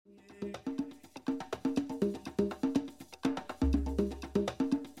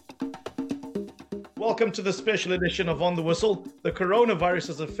Welcome to the special edition of On the Whistle. The coronavirus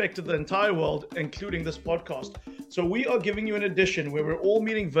has affected the entire world, including this podcast. So we are giving you an edition where we're all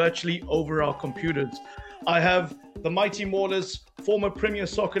meeting virtually over our computers. I have the Mighty Maulers, former Premier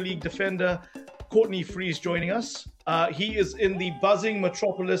Soccer League defender, Courtney Freeze joining us. He is in the buzzing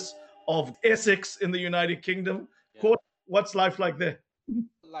metropolis of Essex in the United Kingdom. Yeah. Court, what's life like there?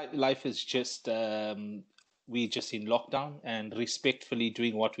 Life is just, we're just in lockdown and respectfully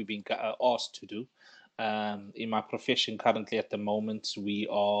doing what we've been asked to do. In my profession currently at the moment, we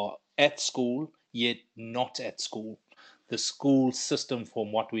are at school, yet not at school. The school system,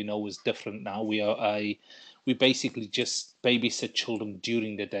 from what we know, is different now. We basically just babysit children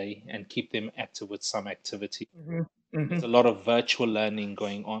during the day and keep them active with some activity. Mm-hmm. Mm-hmm. There's a lot of virtual learning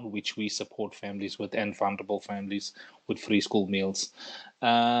going on, which we support families with and vulnerable families with free school meals.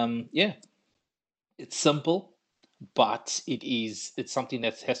 It's simple, but it's something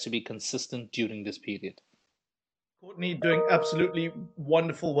that has to be consistent during this period. Courtney doing absolutely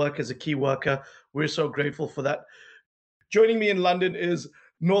wonderful work as a key worker. We're so grateful for that. Joining me in London is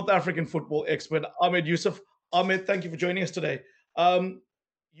North African football expert Ahmed Yusuf. Ahmed, thank you for joining us today.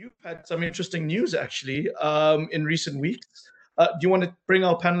 You've had some interesting news actually in recent weeks. Do you want to bring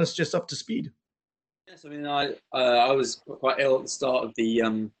our panelists just up to speed? Yes, I mean, I was quite ill at the start of the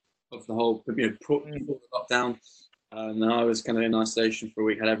whole before the lockdown. And I was kind of in isolation for a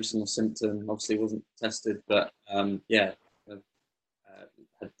week. Had every single symptom. Obviously, wasn't tested, but had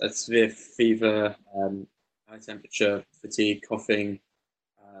a severe fever, high temperature, fatigue, coughing,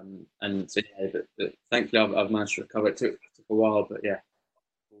 and so but thankfully I've managed to recover. It took a while, but yeah,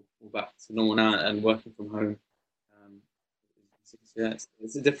 all back to normal now and working from home.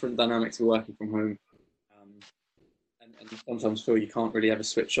 It's a different dynamic to working from home. And sometimes feel you can't really ever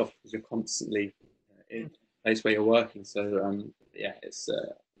switch off because you're constantly in the place where you're working. So it's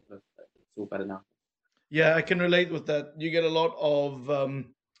all better now. Yeah, I can relate with that. You get a lot of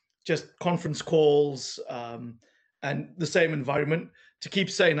just conference calls and the same environment. To keep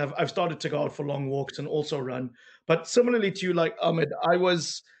saying, I've started to go out for long walks and also run. But similarly to you, like Ahmed, I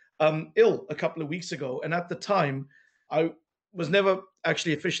was ill a couple of weeks ago, and at the time, I was never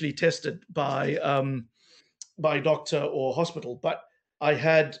actually officially tested by doctor or hospital, but I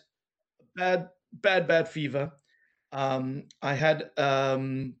had bad fever. I had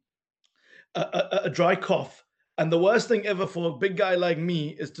a dry cough. And the worst thing ever for a big guy like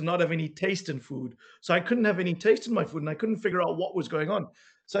me is to not have any taste in food. So I couldn't have any taste in my food and I couldn't figure out what was going on.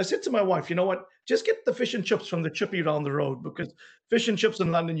 So I said to my wife, you know what, just get the fish and chips from the chippy down the road because fish and chips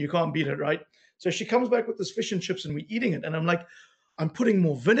in London, you can't beat it, right? So she comes back with this fish and chips and we're eating it. And I'm like, I'm putting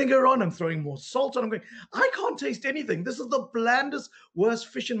more vinegar on, I'm throwing more salt on. I'm going, I can't taste anything. This is the blandest, worst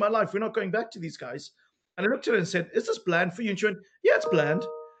fish in my life. We're not going back to these guys. And I looked at her and said, is this bland for you? And she went, yeah, it's bland.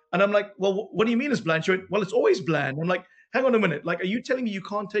 And I'm like, well, what do you mean it's bland? She went, well, it's always bland. I'm like, hang on a minute. Like, are you telling me you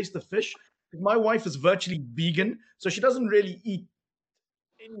can't taste the fish? My wife is virtually vegan, so she doesn't really eat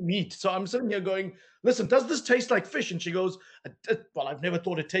any meat. So I'm sitting here going, listen, does this taste like fish? And she goes, well, I've never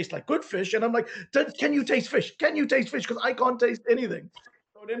thought it tastes like good fish. And I'm like, can you taste fish? Can you taste fish? Because I can't taste anything.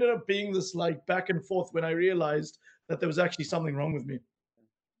 So it ended up being this like back and forth when I realized that there was actually something wrong with me.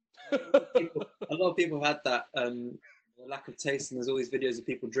 A lot of people have had that lack of taste, and there's all these videos of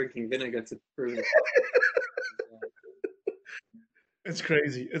people drinking vinegar to prove it. It's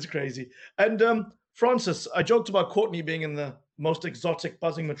crazy. And Francis, I joked about Courtney being in the most exotic,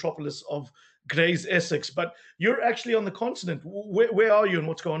 buzzing metropolis of Grays, Essex, but you're actually on the continent. Where are you and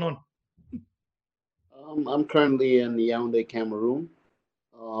what's going on? I'm currently in Yaoundé, Cameroon.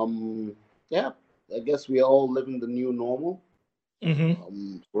 I guess we are all living the new normal.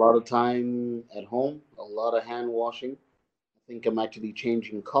 Mm-hmm. A lot of time at home, a lot of hand washing. I think I'm actually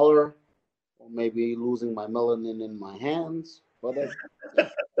changing color, or maybe losing my melanin in my hands. But it's an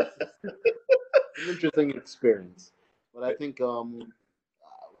interesting experience. But I think over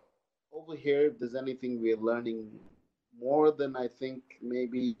here, if there's anything we're learning more than I think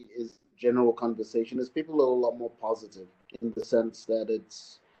maybe is general conversation, is people are a lot more positive in the sense that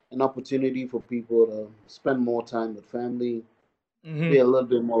it's an opportunity for people to spend more time with family, be a little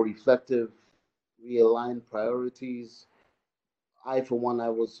bit more reflective, realign priorities. I, for one, I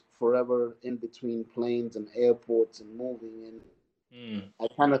was forever in between planes and airports and moving, and I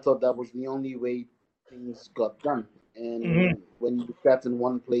kind of thought that was the only way things got done. And when you sat in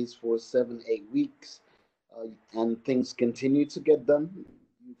one place for 7, 8 weeks, and things continue to get done,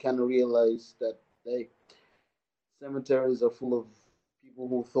 you kind of realize that cemeteries are full of people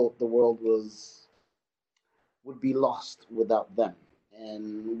who thought the world would be lost without them,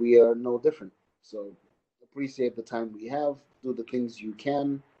 and we are no different. So appreciate the time we have, do the things you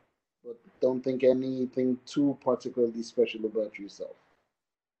can, but don't think anything too particularly special about yourself.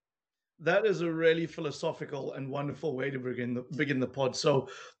 That is a really philosophical and wonderful way to begin the pod. So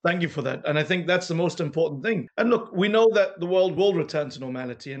thank you for that. And I think that's the most important thing. And look, we know that the world will return to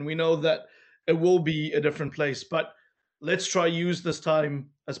normality, and we know that it will be a different place. But let's try use this time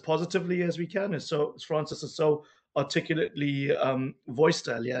as positively as we can. As Francis has so articulately voiced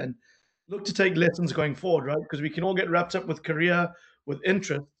earlier, and look to take lessons going forward, right? Because we can all get wrapped up with career, with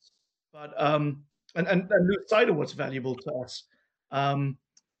interests, but and lose sight of what's valuable to us.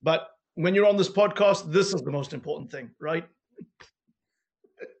 But when you're on this podcast, this is the most important thing, right?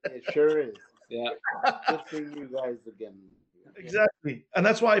 It sure is. Yeah. Good seeing you guys again. Exactly. And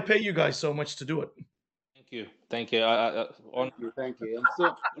that's why I pay you guys so much to do it. Thank you. Thank you. Thank you.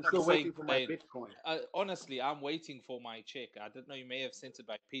 I'm still waiting for my Bitcoin. Honestly, I'm waiting for my check. I didn't know you may have sent it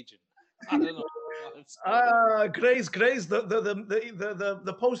by pigeon. I don't know. Grace,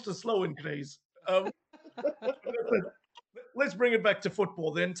 the post is slow in Grace. Let's bring it back to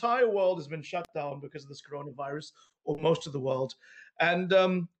football. The entire world has been shut down because of this coronavirus, or most of the world. And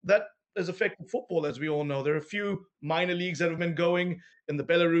that has affected football, as we all know. There are a few minor leagues that have been going in the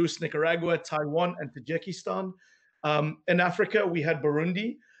Belarus, Nicaragua, Taiwan, and Tajikistan. In Africa, we had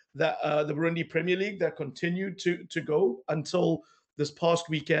Burundi, the Burundi Premier League, that continued to go until this past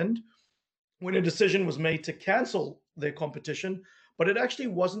weekend, when a decision was made to cancel their competition. But it actually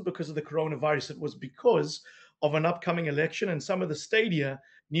wasn't because of the coronavirus. It was because of an upcoming election, and some of the stadia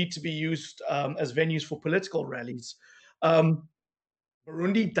need to be used as venues for political rallies.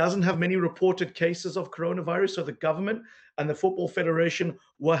 Burundi doesn't have many reported cases of coronavirus, so the government and the Football Federation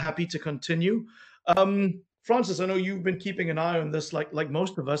were happy to continue. Francis, I know you've been keeping an eye on this, like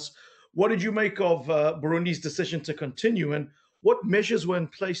most of us. What did you make of Burundi's decision to continue, and what measures were in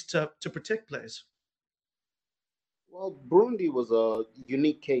place to protect players? Well, Burundi was a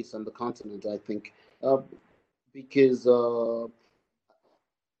unique case on the continent, I think, because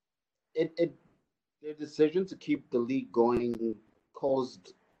their decision to keep the league going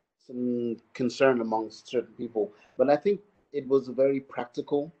caused some concern amongst certain people. But I think it was a very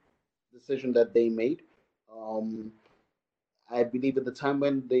practical decision that they made. I believe at the time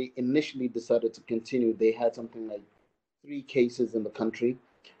when they initially decided to continue, they had something like 3 cases in the country.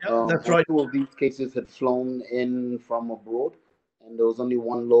 That's right. 2 of these cases had flown in from abroad, and there was only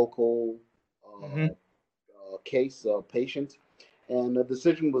one local case, patient, and a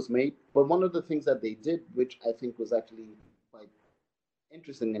decision was made. But one of the things that they did, which I think was actually quite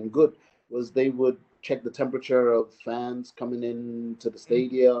interesting and good, was they would check the temperature of fans coming in to the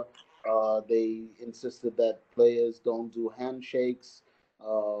stadia. They insisted that players don't do handshakes,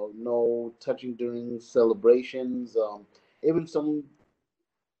 no touching during celebrations, even some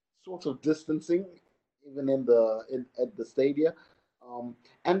sort of distancing, even at the stadia,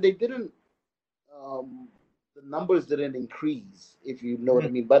 and they didn't. The numbers didn't increase, if you know what I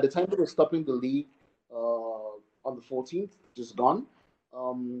mean. By the time they were stopping the league on the 14th, just gone,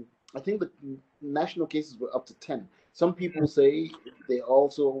 I think the national cases were up to 10. Some people say they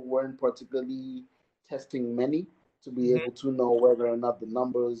also weren't particularly testing many to be able to know whether or not the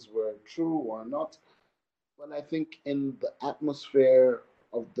numbers were true or not. But I think in the atmosphere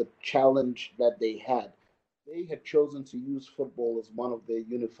of the challenge that they had chosen to use football as one of their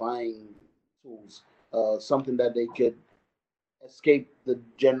unifying tools, something that they could escape the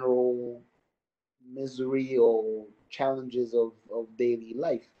general misery or challenges of daily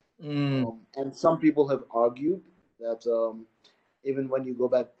life. And some people have argued that even when you go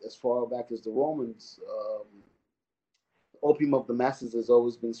back as far back as the Romans, opium of the masses has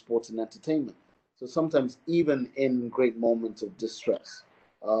always been sports and entertainment. So sometimes, even in great moments of distress,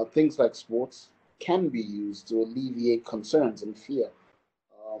 things like sports can be used to alleviate concerns and fear.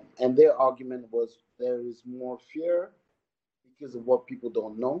 And their argument was there is more fear because of what people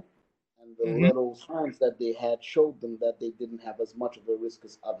don't know, and the little signs that they had showed them that they didn't have as much of a risk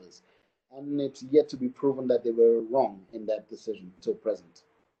as others. And it's yet to be proven that they were wrong in that decision till present.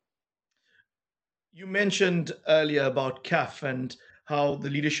 You mentioned earlier about CAF and how the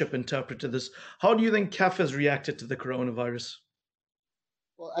leadership interpreted this. How do you think CAF has reacted to the coronavirus?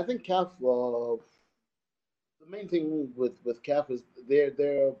 Well, I think CAF, the main thing with CAF is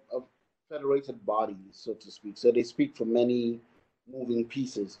they're a federated body, so to speak. So they speak for many moving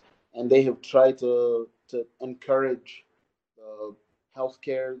pieces, and they have tried to encourage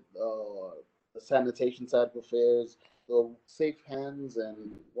healthcare, the sanitation side of affairs, the Safe Hands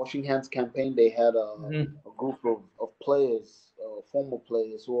and Washing Hands campaign. They had a group of players, former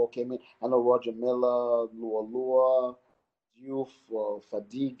players who all came in. I know Roger Milla, Lua Lua, Diouf,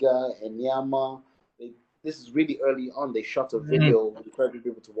 Fadiga, Enyama. this is really early on. They shot a video encouraging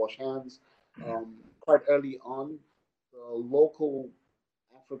people to wash hands. Quite early on, the local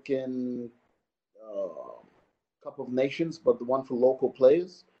African Cup of Nations, but the one for local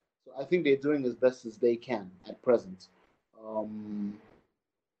players. So I think they're doing as best as they can at present.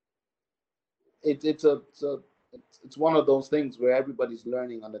 It's one of those things where everybody's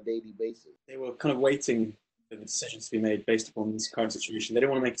learning on a daily basis. They were kind of waiting for the decisions to be made based upon this current situation. They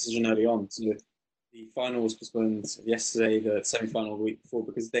didn't want to make a decision early on. So the final was postponed yesterday, the semi-final the week before,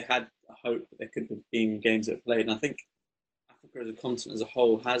 because they had a hope that there could have been games that were played. And I think Africa as a continent as a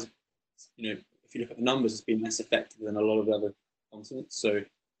whole has, if you look at the numbers, it's been less effective than a lot of the other continents. So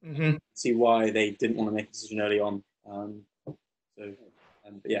see why they didn't want to make a decision early on.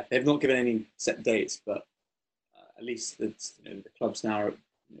 But yeah, they've not given any set dates, but at least the clubs now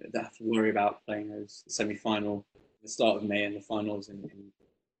don't have to worry about playing those semi-final at the start of May and the finals in the end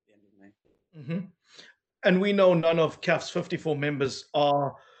of May. And we know none of CAF's 54 members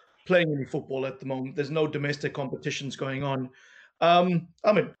are playing any football at the moment. There's no domestic competitions going on.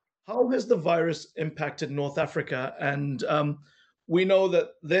 Ahmed, how has the virus impacted North Africa? And we know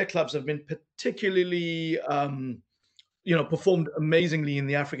that their clubs have been particularly, performed amazingly in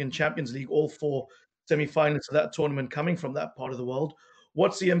the African Champions League, all 4 semi-finals of that tournament coming from that part of the world.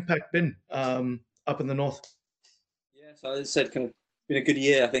 What's the impact been up in the north? Yeah, so as I said, kind of been a good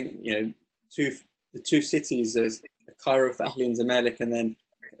year. I think the two cities, there's Cairo for Ahli and Zamalek, and then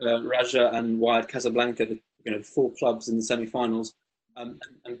Raja and Wydad Casablanca, the 4 clubs in the semi-finals, and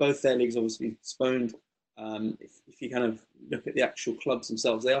both their leagues obviously postponed. If you kind of look at the actual clubs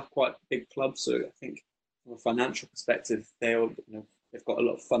themselves, they are quite big clubs. So I think from a financial perspective, they've got a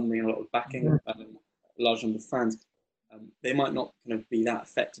lot of funding, a lot of backing, a large number of fans. They might not kind of be that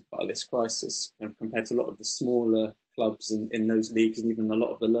affected by this crisis compared to a lot of the smaller clubs in those leagues, and even a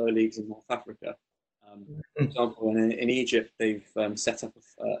lot of the lower leagues in North Africa. For example, in Egypt, they've set up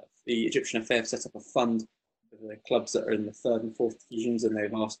the Egyptian FA have set up a fund for the clubs that are in the 3rd and 4th divisions, and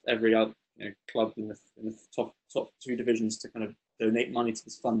they've asked every other club in the top 2 divisions to kind of donate money to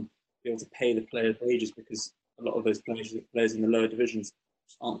this fund, to be able to pay the players' wages, because a lot of those players in the lower divisions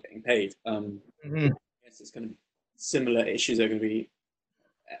just aren't getting paid. Yes, it's kind of similar issues are going to be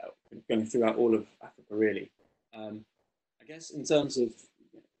going throughout all of Africa, really. I guess in terms of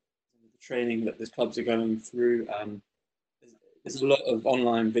the training that these clubs are going through, there's a lot of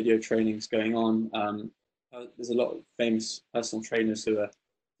online video trainings going on. There's a lot of famous personal trainers who are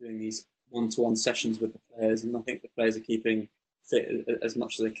doing these one-to-one sessions with the players, and I think the players are keeping fit as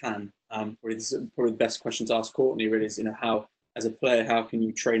much as they can. Probably the best question to ask Courtney really is, how as a player, how can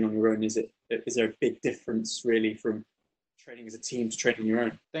you train on your own? Is there a big difference really from training as a team to training on your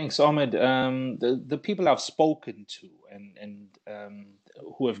own? Thanks, Ahmed. The people I've spoken to and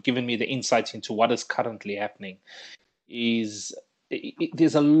who have given me the insight into what is currently happening is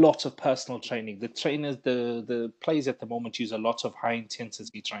there's a lot of personal training. The trainers, the players at the moment use a lot of high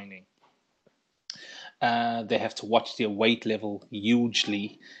intensity training. They have to watch their weight level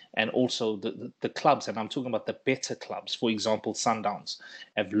hugely, and also the clubs, and I'm talking about the better clubs, for example, Sundowns,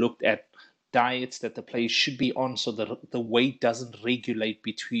 have looked at diets that the players should be on so that the weight doesn't regulate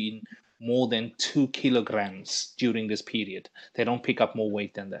between more than 2 kilograms during this period. They don't pick up more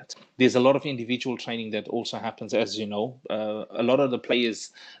weight than that. There's a lot of individual training that also happens, as you know. A lot of the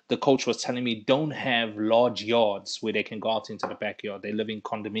players, the coach was telling me, don't have large yards where they can go out into the backyard. They live in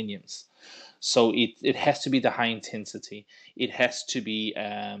condominiums. So it has to be the high intensity. It has to be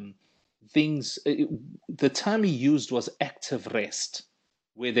things. The term he used was active rest,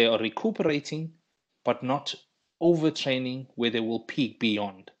 where they are recuperating, but not overtraining, where they will peak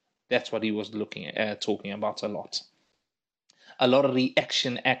beyond. That's what he was talking about a lot. A lot of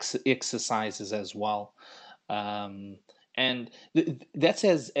reaction exercises as well. And that's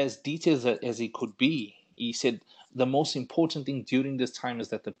as detailed as it could be. He said the most important thing during this time is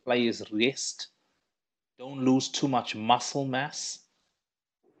that the players rest, don't lose too much muscle mass.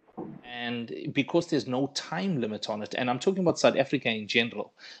 And because there's no time limit on it, and I'm talking about South Africa in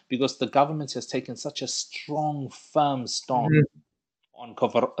general, because the government has taken such a strong, firm stance on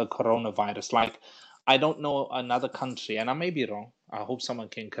coronavirus. Like, I don't know another country, and I may be wrong, I hope someone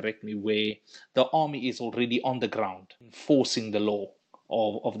can correct me, where the army is already on the ground enforcing the law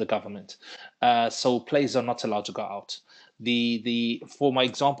of the government. So players are not allowed to go out. For my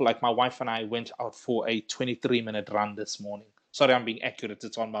example, like my wife and I went out for a 23-minute run this morning. Sorry, I'm being accurate.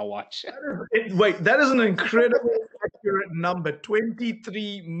 It's on my watch. Wait, that is an incredibly accurate number.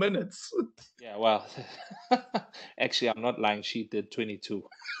 23 minutes. Yeah, well, actually, I'm not lying. She did 22.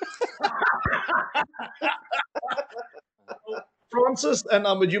 Francis and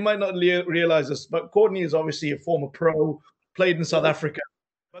Ahmed, you might not realize this, but Courtney is obviously a former pro, played in South Africa.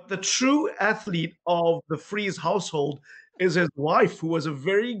 But the true athlete of the Freeze household is his wife, who was a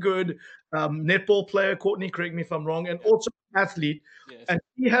very good netball player. Courtney, correct me if I'm wrong, and also an athlete. Yes. And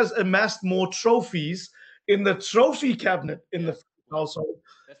he has amassed more trophies in the trophy cabinet in the Freeze household.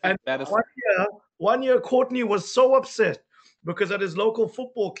 And one year, Courtney was so upset because at his local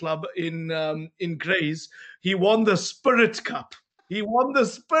football club in Grays, he won the Spirit Cup. He won the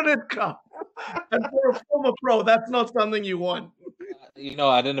Spirit Cup. And for a former pro, that's not something you want.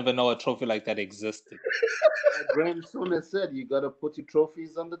 I didn't even know a trophy like that existed. Graham Souness said, you got to put your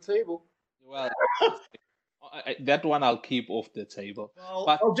trophies on the table. Well, that one I'll keep off the table. Well,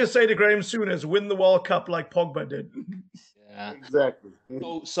 but I'll just say to Graham Souness, win the World Cup like Pogba did. Yeah, exactly.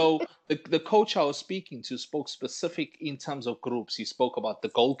 So the coach I was speaking to spoke specific in terms of groups. He spoke about the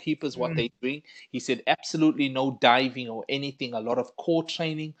goalkeepers, what they're doing. He said absolutely no diving or anything. A lot of core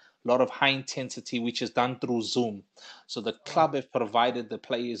training, a lot of high intensity, which is done through Zoom. So the club have provided the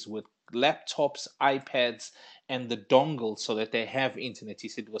players with laptops, iPads, and the dongle so that they have internet. He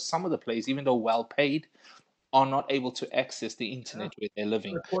said, well, some of the players, even though well paid, are not able to access the internet where they're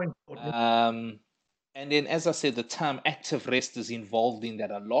living. And then, as I said, the term active rest is involved in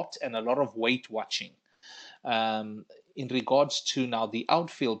that a lot, and a lot of weight watching. In regards to now the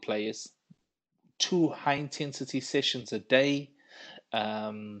outfield players, 2 high-intensity sessions a day,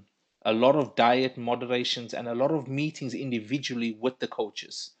 a lot of diet moderations, and a lot of meetings individually with the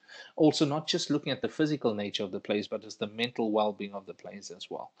coaches. Also, not just looking at the physical nature of the players, but as the mental well-being of the players as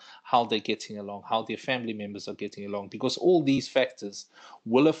well. How they're getting along, how their family members are getting along, because all these factors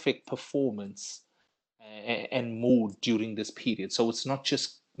will affect performance and mood during this period. So it's not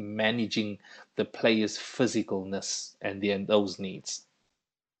just managing the player's physicalness and those needs.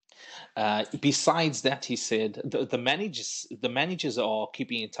 Besides that, he said the managers are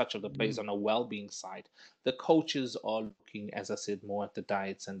keeping in touch with the players on a well-being side. The coaches are looking, as I said, more at the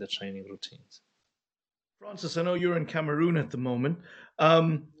diets and the training routines. Francis, I know you're in Cameroon at the moment,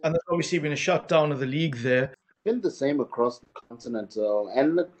 and there's obviously been a shutdown of the league there. Been the same across the continent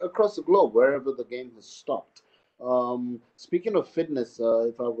and across the globe, wherever the game has stopped. Speaking of fitness,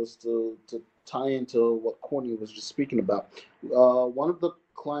 if I was to tie into what Courtney was just speaking about, one of the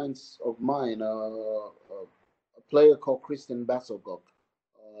clients of mine, a player called Christian Bassogok,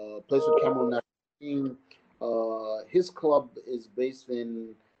 plays with Cameroon national team. His club is based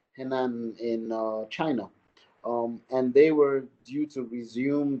in Henan in China. And they were due to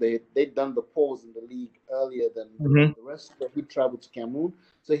resume. They'd done the pause in the league earlier than the rest, but he traveled to Cameroon.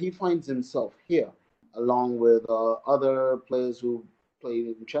 So he finds himself here, along with other players who played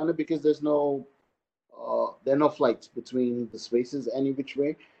in China, because there are no flights between the spaces any which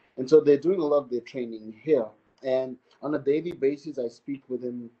way. And so they're doing a lot of their training here. And on a daily basis, I speak with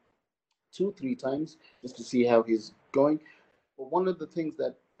him 2-3 times just to see how he's going. But one of the things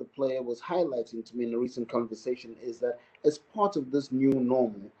that the player was highlighting to me in a recent conversation is that as part of this new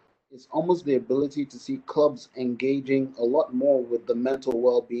normal, it's almost the ability to see clubs engaging a lot more with the mental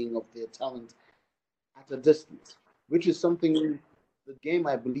well-being of their talent at a distance, which is something the game,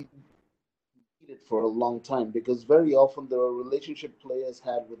 I believe, needed for a long time, because very often the relationship players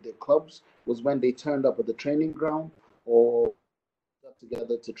had with their clubs was when they turned up at the training ground or got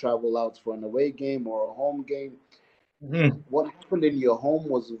together to travel out for an away game or a home game. What happened in your home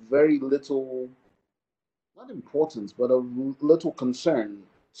was very little, not importance, but a little concern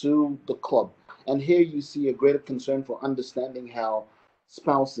to the club. And here you see a greater concern for understanding how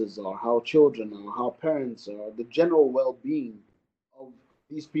spouses are, how children are, how parents are, the general well-being of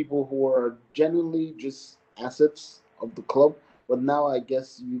these people who are genuinely just assets of the club. But now I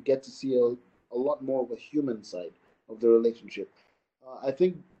guess you get to see a lot more of a human side of the relationship. I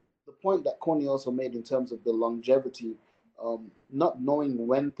think the point that Connie also made in terms of the longevity, not knowing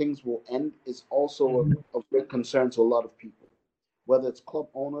when things will end, is also of great concern to a lot of people. Whether it's club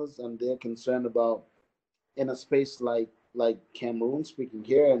owners and they're concerned about in a space like Cameroon, speaking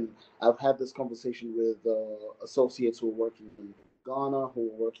here, and I've had this conversation with associates who are working in Ghana,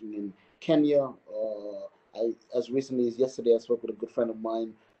 who are working in Kenya. As recently as yesterday, I spoke with a good friend of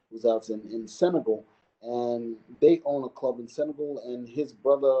mine who's out in Senegal, and they own a club in Senegal, and his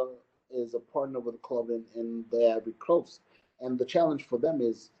brother is a partner with a club in the Ivory Coast. And the challenge for them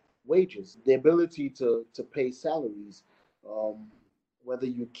is wages, the ability to pay salaries, whether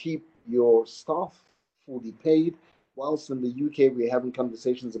you keep your staff fully paid. Whilst in the UK, we're having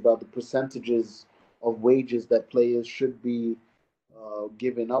conversations about the percentages of wages that players should be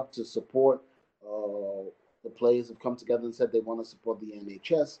giving up to support. The players have come together and said they want to support the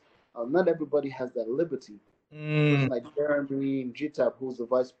NHS. Not everybody has that liberty. A person like Jeremy Njitab, who's the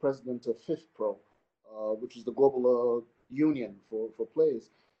vice president of FIFPro, which is the global union for players.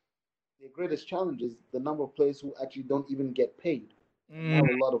 Their greatest challenge is the number of players who actually don't even get paid. And now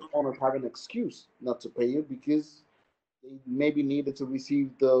a lot of owners have an excuse not to pay you because they maybe needed to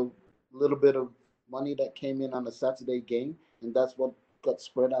receive the little bit of money that came in on a Saturday game, and that's what got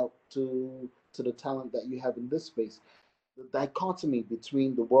spread out to the talent that you have in this space. The dichotomy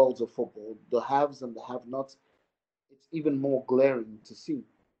between the worlds of football, the haves and the have-nots, it's even more glaring to see.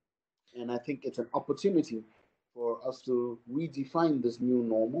 And I think it's an opportunity for us to redefine this new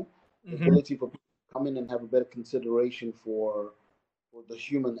normal, the ability for people to come in and have a better consideration for the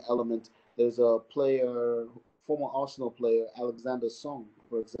human element. There's a player, former Arsenal player, Alexander Song,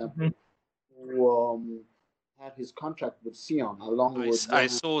 for example, who had his contract with Sion along with I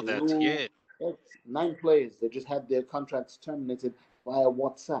saw that, yeah. 9 players. They just had their contracts terminated via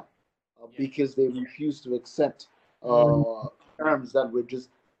WhatsApp because they refused to accept terms that were just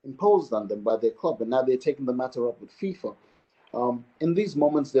imposed on them by their club, and now they're taking the matter up with FIFA. In these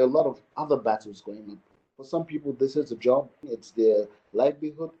moments, there are a lot of other battles going on. For some people, this is a job; it's their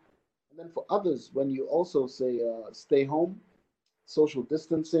livelihood. And then for others, when you also say stay home, social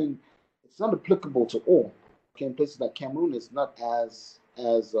distancing, it's not applicable to all. Okay, in places like Cameroon, it's not as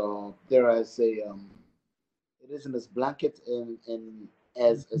there as a it isn't as blanket and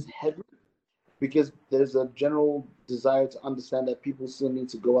as heavy because there's a general desire to understand that people still need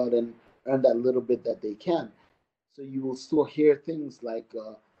to go out and earn that little bit that they can. So you will still hear things like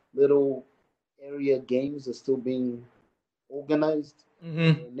little area games are still being organized in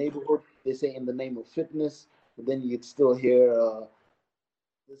the neighborhood. They say in the name of fitness, but then you'd still hear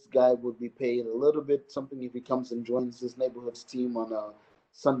this guy would be paid a little bit something if he comes and joins this neighborhood's team on a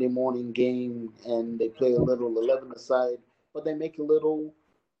Sunday morning game, and they play a little 11 aside, but they make a little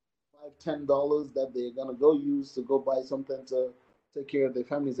 $5-10 that they're gonna go use to go buy something to take care of their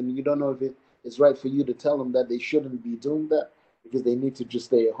families, and you don't know if it is right for you to tell them that they shouldn't be doing that because they need to just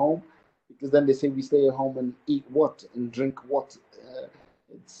stay at home. Because then they say we stay at home and eat what and drink what.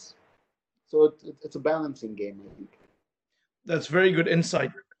 It's so it's a balancing game, I think. That's very good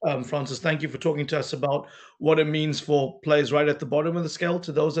insight, Francis. Thank you for talking to us about what it means for players right at the bottom of the scale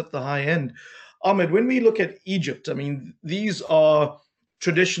to those at the high end. Ahmed, when we look at Egypt, I mean, these are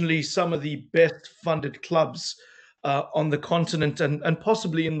traditionally some of the best funded clubs on the continent and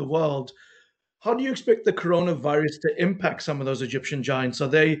possibly in the world. How do you expect the coronavirus to impact some of those Egyptian giants? Are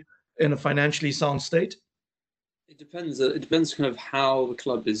they in a financially sound state? It depends. It depends kind of how the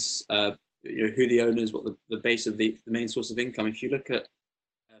club is, who the owner is, what the base of the main source of income. If you look at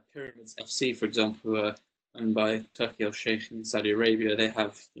Pyramids FC, for example, who are owned by Turkey Al Sheikh in Saudi Arabia, they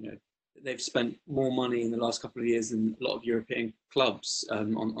have, they've spent more money in the last couple of years than a lot of European clubs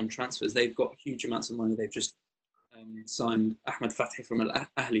on transfers. They've got huge amounts of money. They've just signed Ahmed Fathi from Al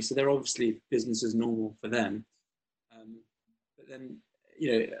Ahli, so they're obviously business as normal for them. But then,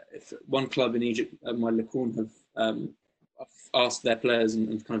 if one club in Egypt, Al Lakoun, have asked their players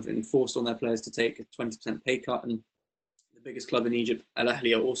and kind of enforced on their players to take a 20% pay cut, and the biggest club in Egypt, Al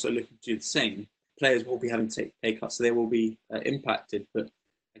Ahli, are also looking to do the same. Players will be having to take pay cuts, so they will be impacted. But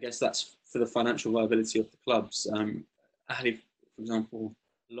I guess that's for the financial viability of the clubs. Ahli, for example,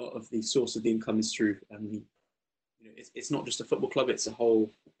 a lot of the source of the income is through it's not just a football club; it's a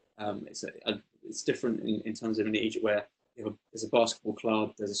whole. It's different in terms of in Egypt where there's a basketball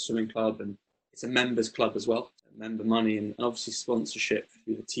club, there's a swimming club, and it's a members club as well. Member money and obviously sponsorship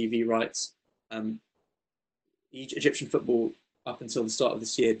through the TV rights. Egyptian football up until the start of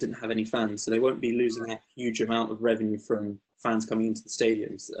this year didn't have any fans, so they won't be losing a huge amount of revenue from fans coming into the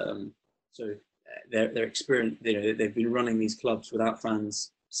stadiums. So their experience, they've been running these clubs without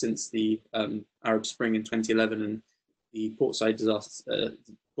fans since the Arab Spring in 2011 and the Portside disaster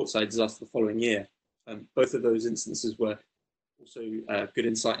the following year. Both of those instances were also good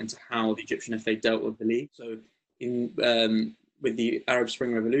insight into how the Egyptian FA dealt with the league. So with the Arab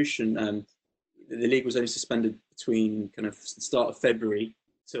Spring Revolution, the league was only suspended between kind of the start of February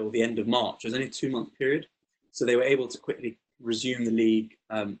till the end of March. It was only a 2-month period. So they were able to quickly resume the league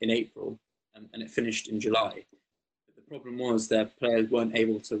in April, and it finished in July. But the problem was their players weren't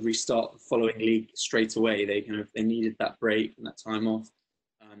able to restart the following league straight away. They needed that break and that time off.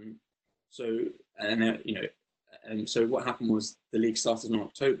 So what happened was the league started in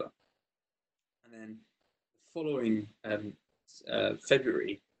October, and then the following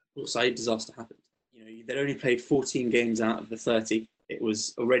February, Port Said disaster happened. They'd only played 14 games out of the 30. It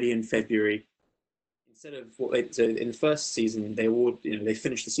was already in February. Instead of in the first season they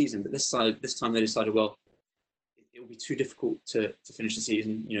finished the season, but this time they decided, well, it it will be too difficult to finish the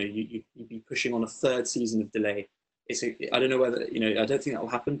season. You'd be pushing on a third season of delay. I don't know whether, I don't think that will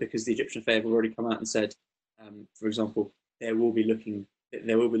happen because the Egyptian FA have already come out and said, for example, they will be looking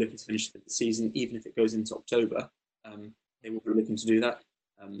to finish the season even if it goes into October. They will be looking to do that.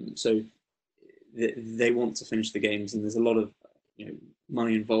 So they want to finish the games, and there's a lot of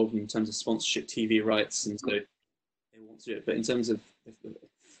money involved in terms of sponsorship, TV rights, and so they want to do it. But in terms of the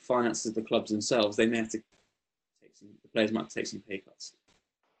finances of the clubs themselves, they may have to the players might take some pay cuts.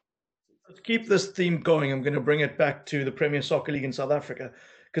 Let's keep this theme going. I'm going to bring it back to the Premier Soccer League in South Africa,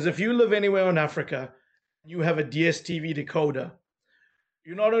 because if you live anywhere in Africa, you have a DStv decoder,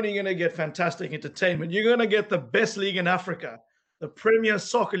 you're not only going to get fantastic entertainment, you're going to get the best league in Africa, the Premier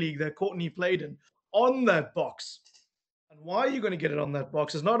Soccer League that Courtney played in, on that box. And why are you going to get it on that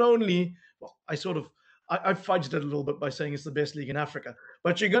box is not only, well, I fudged it a little bit by saying it's the best league in Africa,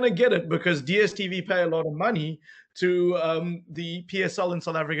 but you're going to get it because DStv pay a lot of money to the PSL in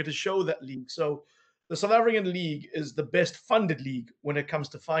South Africa to show that league. So the South African league is the best funded league when it comes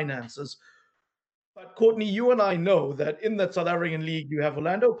to finances. But Courtney, you and I know that in that South African league, you have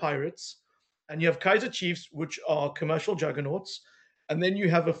Orlando Pirates and you have Kaizer Chiefs, which are commercial juggernauts. And then you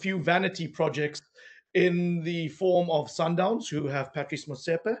have a few vanity projects in the form of Sundowns, who have Patrice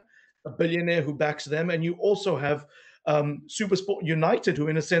Motsepe, a billionaire who backs them. And you also have SuperSport United, who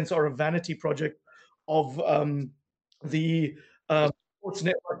in a sense are a vanity project of the sports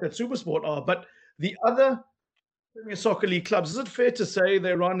network that SuperSport are. But the other Premier Soccer League clubs, is it fair to say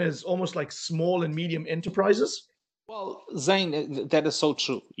they run as almost like small and medium enterprises? Well, Zane, that is so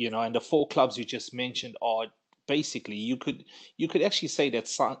true. And the 4 clubs you just mentioned are basically, you could actually say that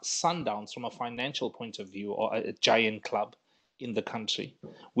Sundowns, from a financial point of view, are a giant club in the country,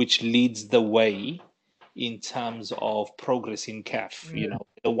 which leads the way in terms of progress in CAF.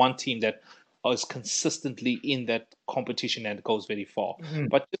 The one team that is consistently in that competition and goes very far.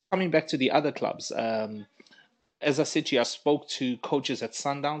 But just coming back to the other clubs, as I said to you, I spoke to coaches at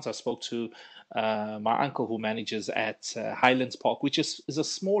Sundowns. I spoke to my uncle who manages at Highlands Park, which is a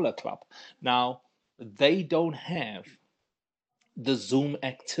smaller club. Now, they don't have the Zoom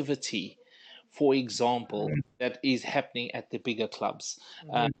activity, for example, that is happening at the bigger clubs.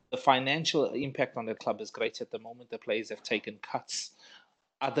 The financial impact on the club is great at the moment. The players have taken cuts.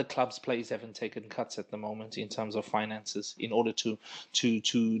 Other clubs' players haven't taken cuts at the moment in terms of finances in order to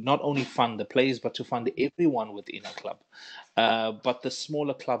not only fund the players, but to fund everyone within a club. But the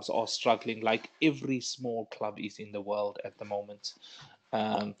smaller clubs are struggling, like every small club is in the world at the moment.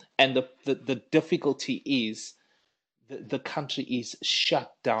 And the difficulty is the country is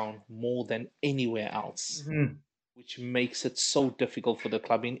shut down more than anywhere else, which makes it so difficult for the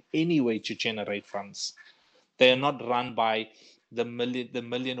club in any way to generate funds. They are not run by the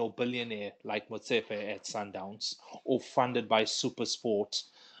million or billionaire like Motsepe at Sundowns, or funded by SuperSport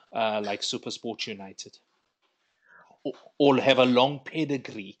like SuperSport United, or have a long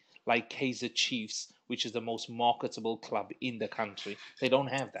pedigree like Kaizer Chiefs, which is the most marketable club in the country. They don't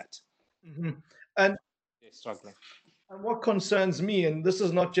have that. And they're struggling. And what concerns me, and this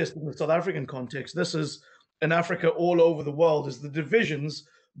is not just in the South African context, this is in Africa all over the world, is the divisions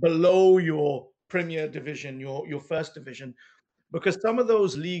below your Premier Division, your first division. Because some of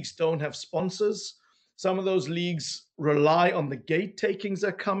those leagues don't have sponsors. Some of those leagues rely on the gate takings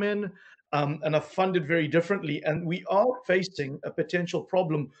that come in and are funded very differently. And we are facing a potential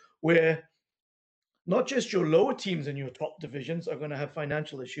problem where not just your lower teams in your top divisions are going to have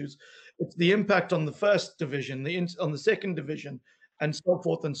financial issues. It's the impact on the first division, on the second division, and so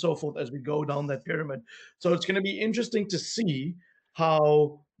forth as we go down that pyramid. So it's going to be interesting to see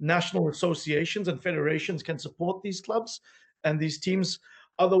how national associations and federations can support these clubs and these teams.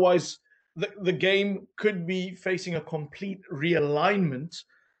 Otherwise, the game could be facing a complete realignment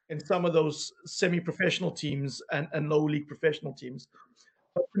in some of those semi-professional teams and low league professional teams.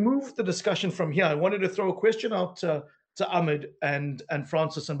 But to move the discussion from here, I wanted to throw a question out to Ahmed and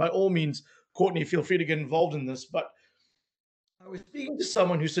Francis, and by all means, Courtney, feel free to get involved in this. But I was speaking to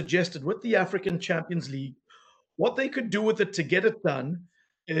someone who suggested with the African Champions League, what they could do with it to get it done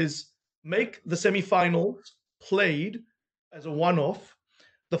is make the semi-finals played as a one-off.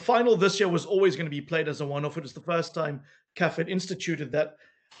 The final this year was always going to be played as a one-off. It was the first time CAF had instituted that.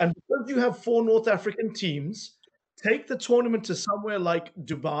 And because you have 4 North African teams, take the tournament to somewhere like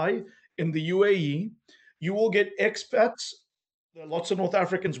Dubai in the UAE. You will get expats. There are lots of North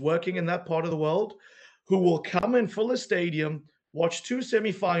Africans working in that part of the world who will come and fill a stadium, watch 2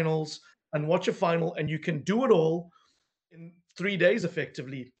 semifinals and watch a final, and you can do it all in 3 days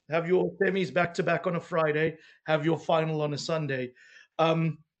effectively. Have your semis back to back on a Friday, have your final on a Sunday.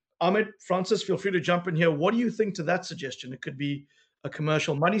 Ahmed, Francis, feel free to jump in here. What do you think to that suggestion? It could be a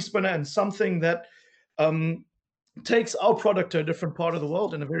commercial money spinner and something that um, takes our product to a different part of the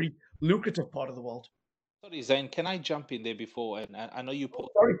world and a very lucrative part of the world. Sorry, Zain, can I jump in there before? And I know you put.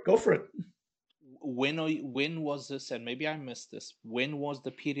 Sorry, go for it. When was this? And maybe I missed this. When was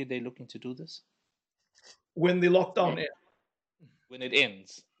the period they're looking to do this? When the lockdown ends. When it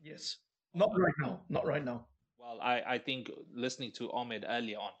ends. Yes. Not right now. Not right now. Well, I think listening to Ahmed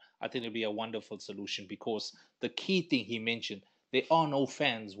earlier on, I think it'd be a wonderful solution because the key thing he mentioned, there are no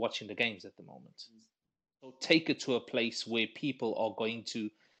fans watching the games at the moment. So take it to a place where people are going to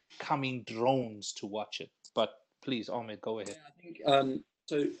come in drones to watch it. But please, Ahmed, go ahead. Yeah, I think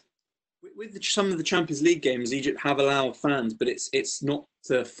so. With some of the Champions League games, Egypt have allowed fans, but it's not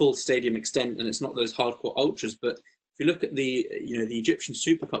to full stadium extent, and it's not those hardcore ultras. But if you look at the Egyptian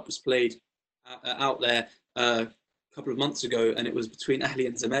Super Cup was played out there a couple of months ago, and it was between Ahli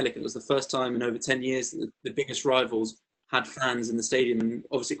and Zamalek. It was the first time in over 10 years that the biggest rivals had fans in the stadium, and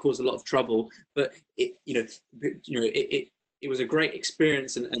obviously it caused a lot of trouble. But it was a great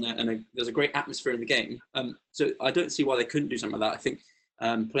experience, and there's a great atmosphere in the game. So I don't see why they couldn't do something like that. I think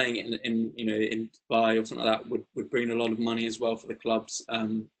playing it in Dubai or something like that would bring a lot of money as well for the clubs.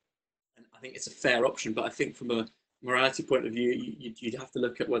 And I think it's a fair option. But I think from a morality point of view, you'd have to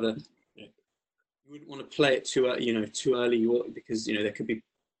look at whether you wouldn't want to play it too early, because there could be.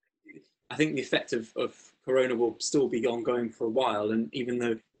 I think the effect of Corona will still be ongoing for a while, and even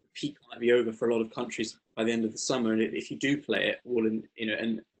though the peak might be over for a lot of countries by the end of the summer, and if you do play it all and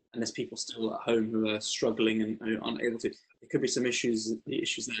there's people still at home who are struggling and who aren't able to, there could be some issues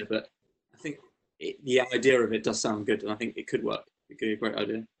there. But I think the idea of it does sound good, and I think it could work. It could be a great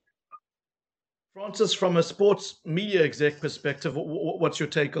idea. Francis, from a sports media exec perspective, what's your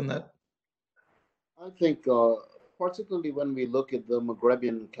take on that? I think, particularly when we look at the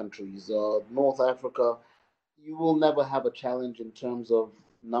Maghrebian countries, North Africa, you will never have a challenge in terms of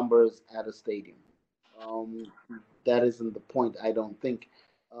numbers at a stadium. That isn't the point, I don't think.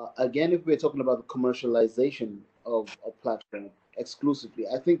 Again, if we're talking about the commercialization of a platform exclusively,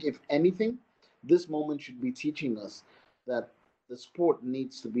 I think if anything, this moment should be teaching us that the sport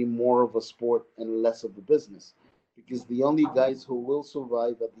needs to be more of a sport and less of a business. Because the only guys who will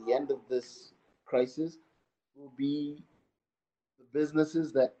survive at the end of this crisis will be the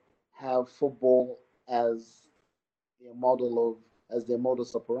businesses that have football as their as their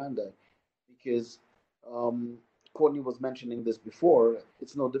modus operandi. Because Courtney was mentioning this before.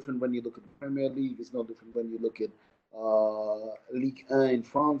 It's no different when you look at the Premier League. It's no different when you look at Ligue 1 in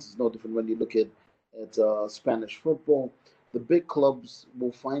France. It's no different when you look at Spanish football. The big clubs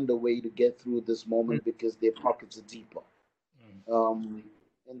will find a way to get through this moment because their pockets are deeper.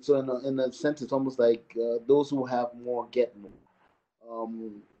 And so, in a sense, it's almost like those who have more get more.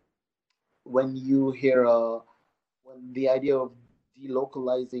 When you hear when the idea of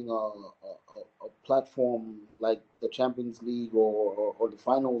delocalizing a platform like the Champions League or the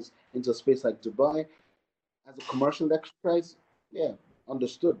finals into a space like Dubai as a commercial exercise, yeah,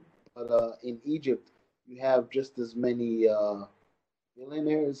 understood. But in Egypt, you have just as many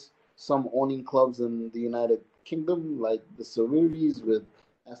billionaires, some owning clubs in the United Kingdom, like the Saruris with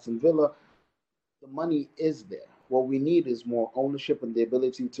Aston Villa. The money is there. What we need is more ownership and the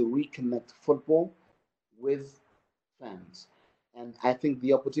ability to reconnect football with fans. And I think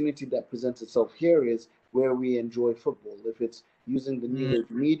the opportunity that presents itself here is where we enjoy football. If it's using the new age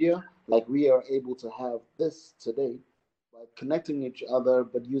media, like we are able to have this today, by connecting each other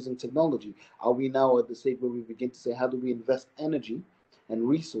but using technology, are we now at the stage where we begin to say, how do we invest energy and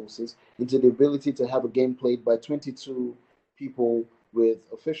resources into the ability to have a game played by 22 people with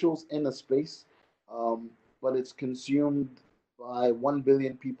officials in a space, but it's consumed by 1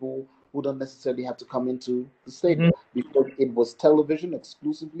 billion people who don't necessarily have to come into the stadium because it was television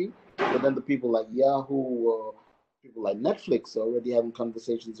exclusively. But then the people like Yahoo, people like Netflix are already having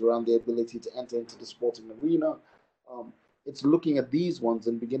conversations around the ability to enter into the sporting arena. It's looking at these ones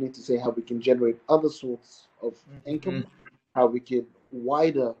and beginning to say how we can generate other sorts of income, how we could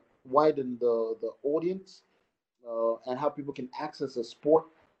widen the audience, and how people can access a sport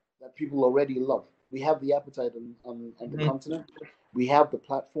that people already love. We have the appetite on the continent. We have the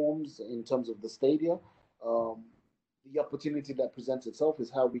platforms in terms of the stadia. The opportunity that presents itself is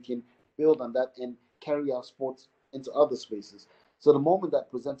how we can build on that and carry our sports into other spaces. So the moment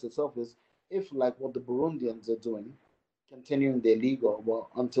that presents itself is if, like what the Burundians are doing, continuing their league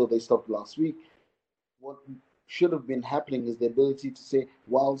until they stopped last week, what should have been happening is the ability to say,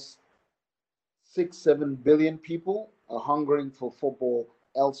 whilst 6-7 billion people are hungering for football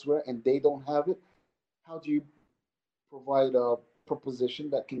elsewhere and they don't have it, how do you provide a proposition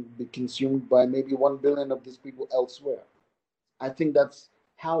that can be consumed by maybe 1 billion of these people elsewhere. I think that's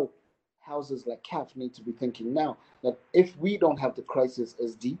how houses like CAF need to be thinking now. That if we don't have the crisis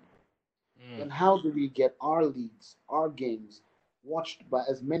as deep, then how do we get our leagues, our games, watched by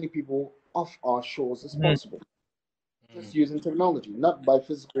as many people off our shores as possible? Just using technology, not by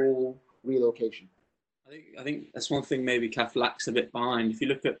physical relocation. I think that's one thing maybe CAF lacks a bit behind. If you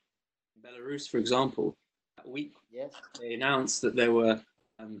look at Belarus, for example, that week they announced that they were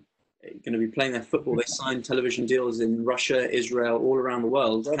going to be playing their football. They signed television deals in Russia, Israel, all around the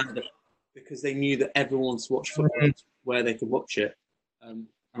world, Canada, because they knew that everyone wants to watch football where they could watch it. And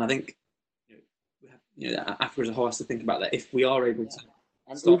I think Africa as a whole has to think about that. If we are able to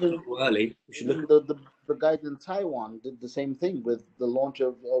start early, we should look. The guys in Taiwan did the same thing with the launch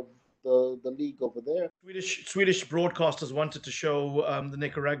of the league over there. Swedish broadcasters wanted to show the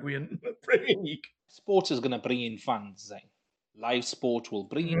Nicaraguan Premier League. Sport is going to bring in funds, Zane. Live sport will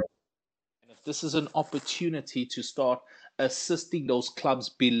bring in. And if this is an opportunity to start assisting those clubs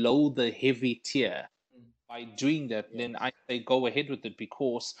below the heavy tier by doing that, then I say go ahead with it,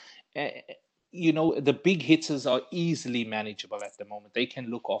 because the big hitters are easily manageable at the moment. They can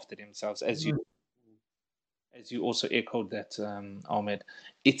look after themselves, as you also echoed that, Ahmed.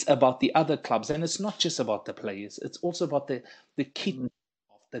 It's about the other clubs, and it's not just about the players. It's also about the kit,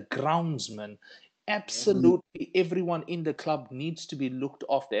 the groundsman. Absolutely, everyone in the club needs to be looked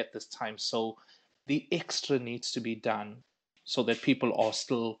after at this time. So the extra needs to be done so that people are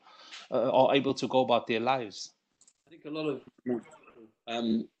still are able to go about their lives. I think a lot of people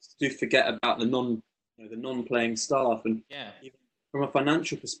do forget about the non-playing staff, and even from a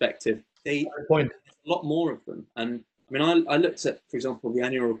financial perspective, there's a lot more of them. And I mean, I looked at, for example, the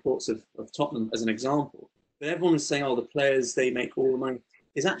annual reports of Tottenham as an example. But everyone was saying, the players, they make all the money.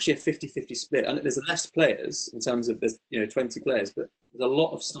 It's actually a 50-50 split. And there's less players in terms of there's 20 players, but there's a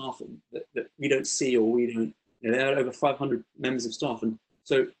lot of staff that we don't see, or we don't. There are over 500 members of staff, and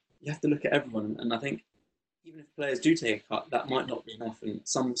so you have to look at everyone. And I think even if players do take a cut, that might not be enough. And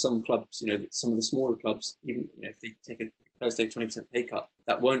some clubs, some of the smaller clubs, even if they take a 20% pay cut,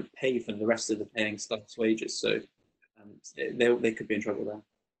 that won't pay for the rest of the paying staff's wages. So they could be in trouble there.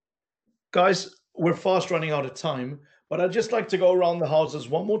 Guys, we're fast running out of time, but I'd just like to go around the houses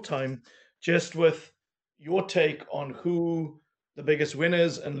one more time, just with your take on who the biggest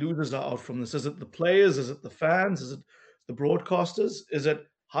winners and losers are out from this. Is it the players? Is it the fans? Is it the broadcasters? Is it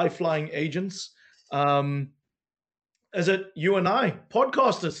high-flying agents? Is it you and I,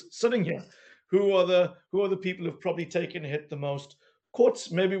 podcasters, sitting here? Who are the people who've probably taken a hit the most?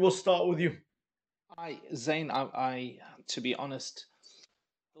 Courts, maybe we'll start with you. Zane, I to be honest,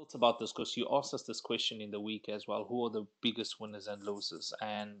 thought about this because you asked us this question in the week as well. Who are the biggest winners and losers?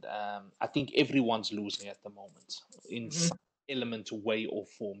 And I think everyone's losing at the moment in some element, way, or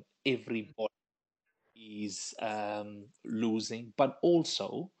form. Everybody is losing, but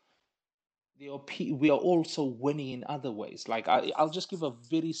also we are also winning in other ways. Like I'll just give a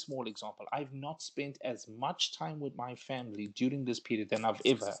very small example. I've not spent as much time with my family during this period than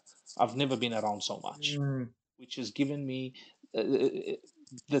I've never been around so much, which has given me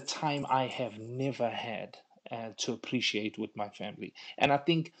the time I have never had to appreciate with my family. And I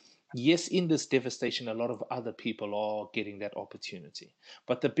think, yes, in this devastation, a lot of other people are getting that opportunity.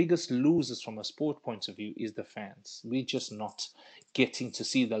 But the biggest losers from a sport point of view is the fans. We're just not getting to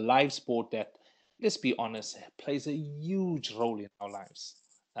see the live sport that, let's be honest, plays a huge role in our lives.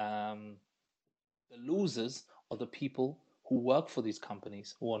 The losers are the people who work for these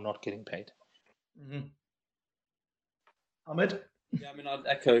companies who are not getting paid. Ahmed? Yeah, I mean, I'd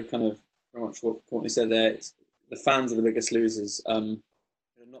echo kind of very much what Courtney said there. The fans are the biggest losers.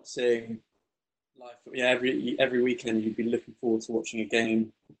 Not seeing live. Every weekend you'd be looking forward to watching a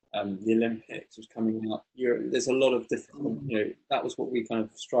game. The Olympics was coming up. There's a lot of different. That was what we kind of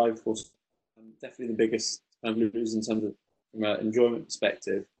strive for. Definitely the biggest kind of lose in terms of from an enjoyment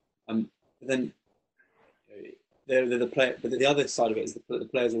perspective. But then they're the player. But the other side of it is the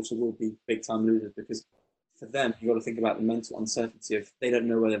players also will be big time losers, because for them you've got to think about the mental uncertainty of they don't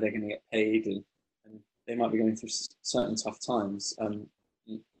know whether they're going to get paid, and they might be going through certain tough times.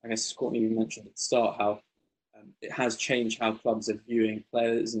 I guess Courtney mentioned at the start how it has changed how clubs are viewing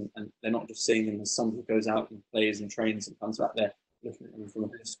players, and they're not just seeing them as someone who goes out and plays and trains and comes back there, looking at them from a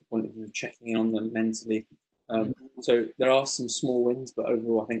physical point of view, checking in on them mentally. So there are some small wins, but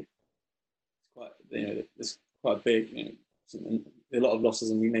overall I think it's quite big. A lot of losses,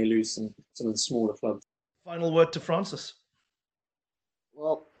 and we may lose some of the smaller clubs. Final word to Francis.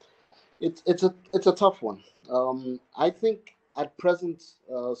 Well, it's a tough one. I think at present,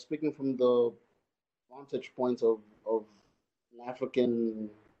 speaking from the vantage point of an African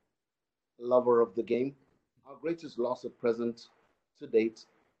lover of the game, our greatest loss at present to date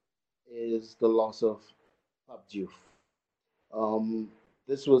is the loss of Pape Diouf.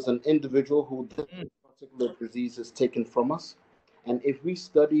 This was an individual who this particular disease is taken from us. And if we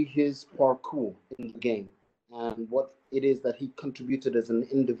study his parcours in the game and what it is that he contributed as an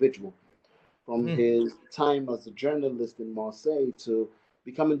individual, from his time as a journalist in Marseille to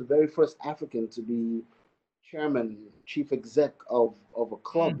becoming the very first African to be chairman, chief exec of a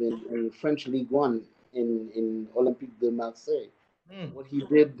club in French League One in Olympique de Marseille. What he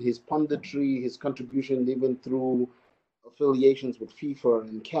did, his punditry, his contribution, even through affiliations with FIFA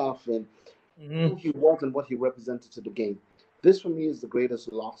and CAF, and who he was and what he represented to the game. This, for me, is the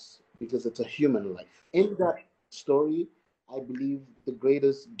greatest loss because it's a human life. In that story, I believe the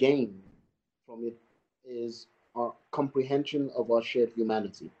greatest gain from it is our comprehension of our shared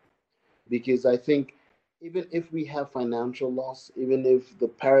humanity. Because I think even if we have financial loss, even if the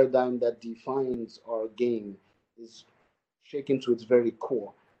paradigm that defines our game is shaken to its very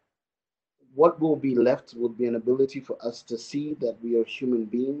core, what will be left will be an ability for us to see that we are human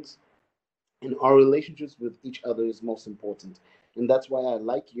beings and our relationships with each other is most important. And that's why I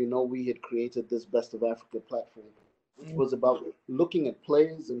like, we had created this Best of Africa platform, which was about looking at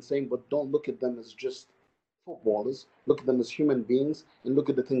players and saying, but don't look at them as just footballers, look at them as human beings and look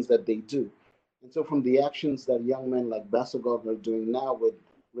at the things that they do. And so from the actions that young men like Bassegot are doing now with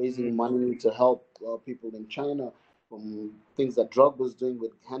raising money to help people in China, from things that Drug was doing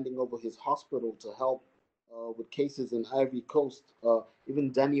with handing over his hospital to help with cases in Ivory Coast,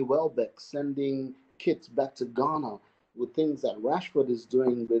 even Danny Welbeck sending kits back to Ghana, with things that Rashford is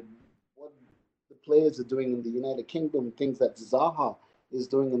doing, with what the players are doing in the United Kingdom, things that Zaha is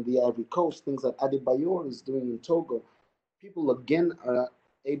doing in the Ivory Coast, things that Adebayor is doing in Togo. People again are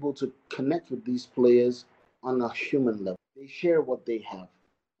able to connect with these players on a human level. They share what they have.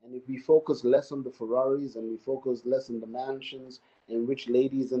 And if we focus less on the Ferraris and we focus less on the mansions and which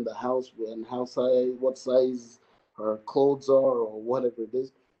ladies in the house and what size her clothes are or whatever it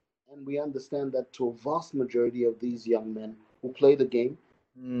is, and we understand that to a vast majority of these young men who play the game,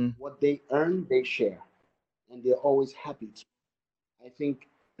 what they earn, they share. And they're always happy to. I think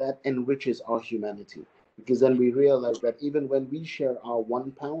that enriches our humanity because then we realize that even when we share our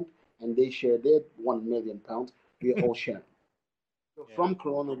 £1 and they share their £1 million, we all share. So from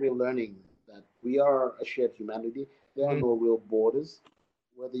Corona, we're learning that we are a shared humanity. There are no real borders.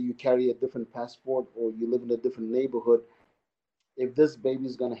 Whether you carry a different passport or you live in a different neighborhood, if this baby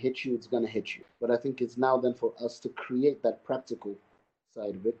is going to hit you, it's going to hit you. But I think it's now then for us to create that practical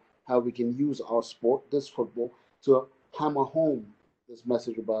side of it, how we can use our sport, this football, to hammer home this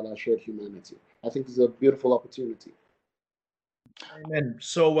message about our shared humanity. I think it's a beautiful opportunity. Amen.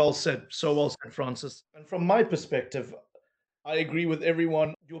 So well said, Francis. And from my perspective, I agree with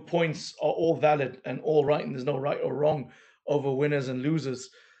everyone. Your points are all valid and all right, and there's no right or wrong over winners and losers.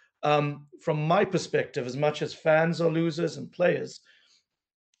 From my perspective, as much as fans are losers and players,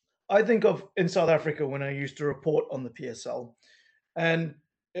 I think of in South Africa when I used to report on the PSL, and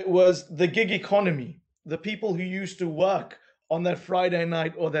it was the gig economy, the people who used to work on that Friday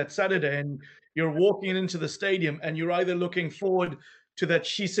night or that Saturday, and you're walking into the stadium and you're either looking forward to that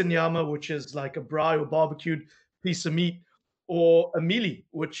shisenyama, which is like a braai or barbecued piece of meat, or a mealie,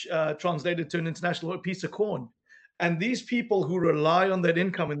 which translated to an international piece of corn. And these people who rely on that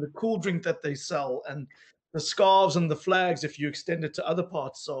income and the cool drink that they sell and the scarves and the flags, if you extend it to other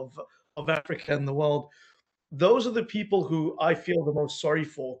parts of Africa and the world, those are the people who I feel the most sorry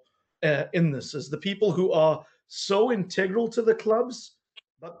for in this, is the people who are so integral to the clubs,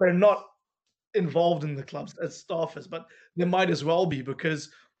 but they're not involved in the clubs as staffers, but they might as well be,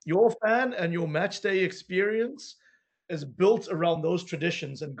 because your fan and your match day experience is built around those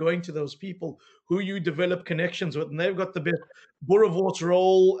traditions and going to those people who you develop connections with, and they've got the best boerewors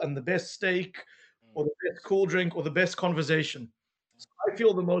roll and the best steak or the best cool drink or the best conversation. So I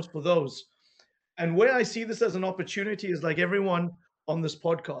feel the most for those. And where I see this as an opportunity is like everyone on this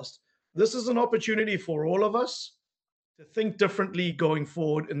podcast. This is an opportunity for all of us to think differently going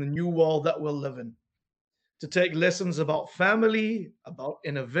forward in the new world that we'll live in, to take lessons about family, about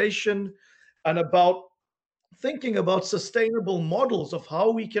innovation, and about thinking about sustainable models of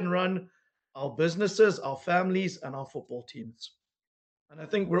how we can run our businesses, our families, and our football teams. And I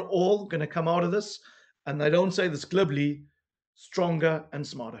think we're all going to come out of this, and I don't say this glibly, stronger and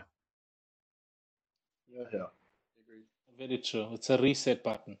smarter. Yeah. Very true. It's a reset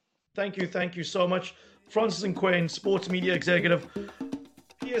button. Thank you so much. Francis Nkwene, sports media executive,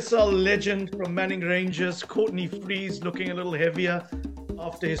 PSL legend from Manning Rangers, Courtney Freeze looking a little heavier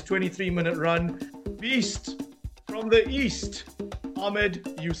after his 23-minute run. Beast From the East, Ahmed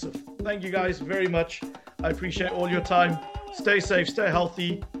Yusuf. Thank you guys very much. I appreciate all your time. Stay safe, stay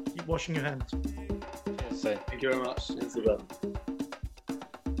healthy, keep washing your hands. Yes, Thank you very much. Thanks a lot.